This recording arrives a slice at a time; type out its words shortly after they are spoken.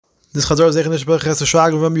This Chazor is Zeichen Nishbech Ches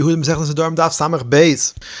Shag from Yehudim Sechnas Adorim Daf Samach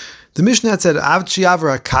Beis. The Mishnah had said, Av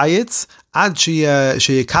Chiyavar HaKayitz Ad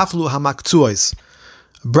Sheyekaflu HaMaktuos.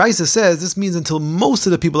 Brisa says this means until most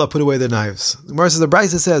of the people have put away their knives. The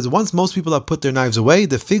Brisa says once most people have put their knives away,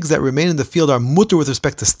 the figs that remain in the field are mutter with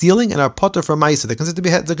respect to stealing and are potter for ma'aser. They're considered to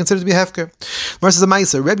be hefker. Gemara says a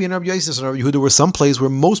ma'aser. Rebbe and Rabbi Yosef and Rabbi Yehuda were some place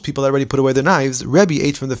where most people had already put away their knives. Rebbe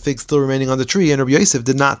ate from the figs still remaining on the tree, and Rabbi Yosef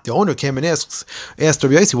did not. The owner came and asked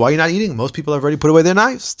Rabbi Yosef, "Why are you not eating? Most people have already put away their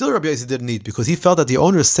knives." Still, Rabbi Yosef didn't eat because he felt that the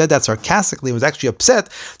owner said that sarcastically and was actually upset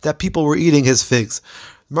that people were eating his figs.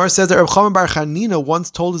 Mar says that Reb Chaim Bar Chanina once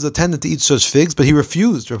told his attendant to eat such figs, but he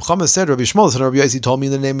refused. Reb Chaim said, Rabbi Shmuel said, Rabbi Yossi told me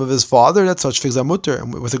in the name of his father that such figs are mutter,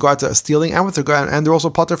 and with regard to stealing, and they're also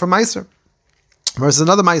potter for meiser. Versus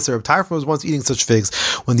another meiser, Reb Tarfon was once eating such figs.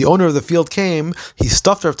 When the owner of the field came, he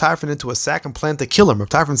stuffed Reb Tarfon into a sack and planned to kill him. Reb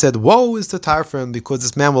Tarfon said, "Woe is to Tarfon, because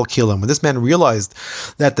this man will kill him." When this man realized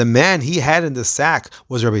that the man he had in the sack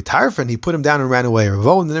was Rabbi Tarfon, he put him down and ran away.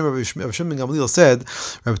 Ravo, in the name of Shimon Gamliel, said,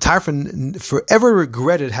 Reb Tarfon forever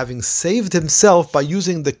regretted having saved himself by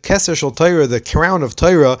using the Keser Shel Torah, the crown of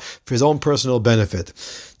Torah, for his own personal benefit.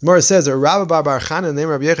 Gemara says that Rabbi Bar Chanan named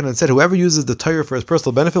Rabbi Yechanan said, "Whoever uses the Torah for his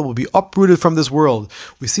personal benefit will be uprooted from this world."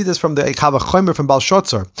 We see this from the Kav HaChomer from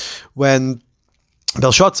Belshazzar, when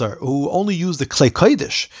Belshazzar, who only used the Klei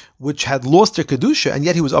Kodesh, which had lost their Kedusha, and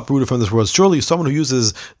yet he was uprooted from this world. Surely someone who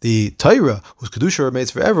uses the Torah, whose Kedusha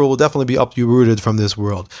remains forever, will definitely be uprooted from this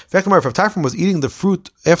world. In fact, if Tarfon was eating the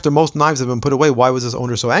fruit after most knives have been put away, why was his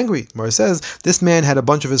owner so angry? Gemara says, this man had a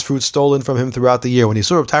bunch of his fruit stolen from him throughout the year. When he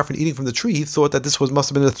saw Tarfon eating from the tree, he thought that this must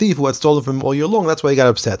have been a thief who had stolen from him all year long. That's why he got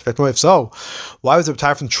upset. In fact, if so, why was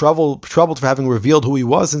Tarfon troubled for having revealed who he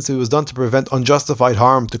was, since it was done to prevent unjustified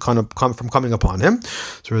harm to come from coming upon him?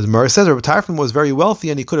 So the Gemara says, Rabbi Tarfon was very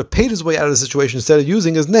wealthy, and he could have paid his way out of the situation instead of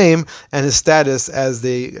using his name and his status as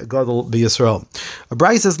the Gadol B'Yisrael. A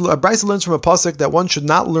Brisa learns from a pasuk that one should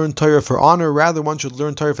not learn Torah for honor, rather one should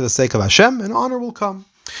learn Torah for the sake of Hashem, and honor will come.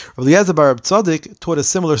 Rabbi Eliezer bar Tzadik taught a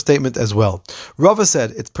similar statement as well. Rava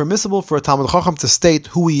said it's permissible for a Talmud Chacham to state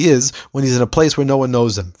who he is when he's in a place where no one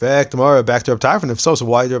knows him. In fact, Gemara back to Reb Tarfon. If so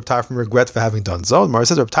why did Reb Tarfon regret for having done so? Gemara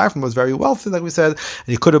says Reb Tarfon was very wealthy, like we said, and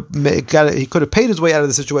he could have paid his way out of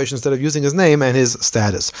the situation instead of using his name and his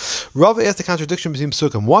status. Rava asked the contradiction between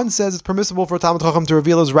Psukim. One says it's permissible for a Talmud Chacham to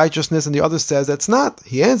reveal his righteousness, and the other says that's not.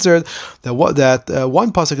 He answered that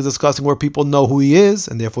one pasuk is discussing where people know who he is,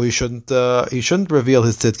 and therefore he shouldn't reveal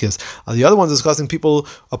his tzidkis. The other one's discussing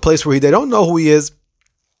a place where they don't know who he is,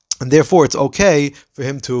 and therefore it's okay for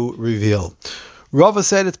him to reveal. Rava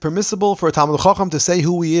said it's permissible for a Talmud Chacham to say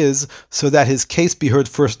who he is so that his case be heard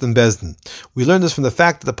first in Bezdin. We learn this from the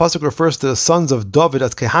fact that the pasuk refers to the sons of David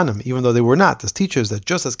as Kehanim, even though they were not, as teachers, that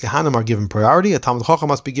just as Kehanim are given priority, a Talmud Chacham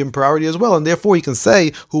must be given priority as well, and therefore he can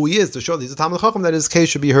say who he is to show that he's a Talmud Chacham, that his case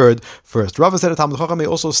should be heard first. Rava said a Talmud Chacham may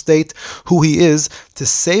also state who he is to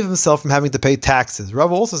save himself from having to pay taxes.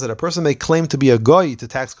 Rava also said a person may claim to be a goy to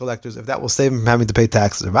tax collectors if that will save him from having to pay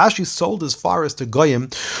taxes. Rashi sold his forest to goyim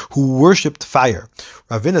who worshipped fire.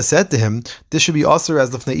 Ravina said to him, this should be also as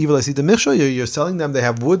lefnei evil I see the michshol. You're selling them, they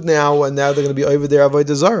have wood now, and now they're going to be over there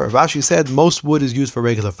avodah zarah. Rashi said most wood is used for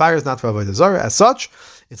regular fires, not for avodah zarah. As such,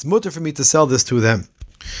 it's mutter for me to sell this to them.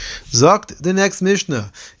 Zokt the next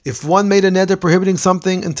Mishnah. If one made a neder prohibiting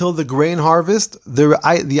something until the grain harvest,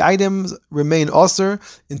 the items remain osir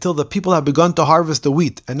until the people have begun to harvest the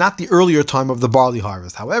wheat, and not the earlier time of the barley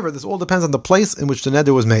harvest. However, this all depends on the place in which the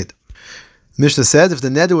neder was made. Mishnah says if the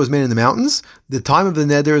neder was made in the mountains, the time of the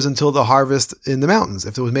neder is until the harvest in the mountains.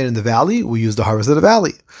 If it was made in the valley, we use the harvest of the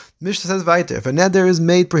valley. Mishnah says weiter, if a neder is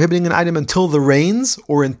made prohibiting an item until the rains,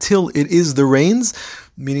 or until it is the rains,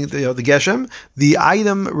 meaning the Geshem, the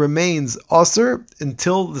item remains osir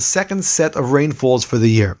until the second set of rainfalls for the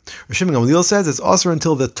year. Shimon Gamliel says it's osir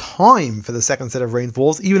until the time for the second set of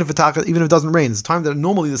rainfalls, even if it doesn't rain. It's the time that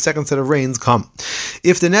normally the second set of rains come.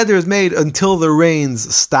 If the neder is made until the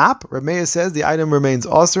rains stop, Reb Meir says the item remains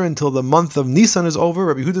osir until the month of Nisan is over.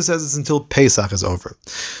 Rabbi Yehuda says it's until Pesach is over.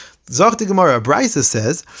 Zachti Gemara, Brisa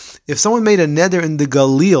says, if someone made a neder in the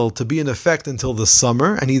Galil to be in effect until the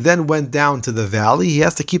summer, and he then went down to the valley, he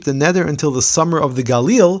has to keep the neder until the summer of the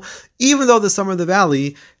Galil, even though the summer of the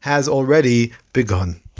valley has already begun.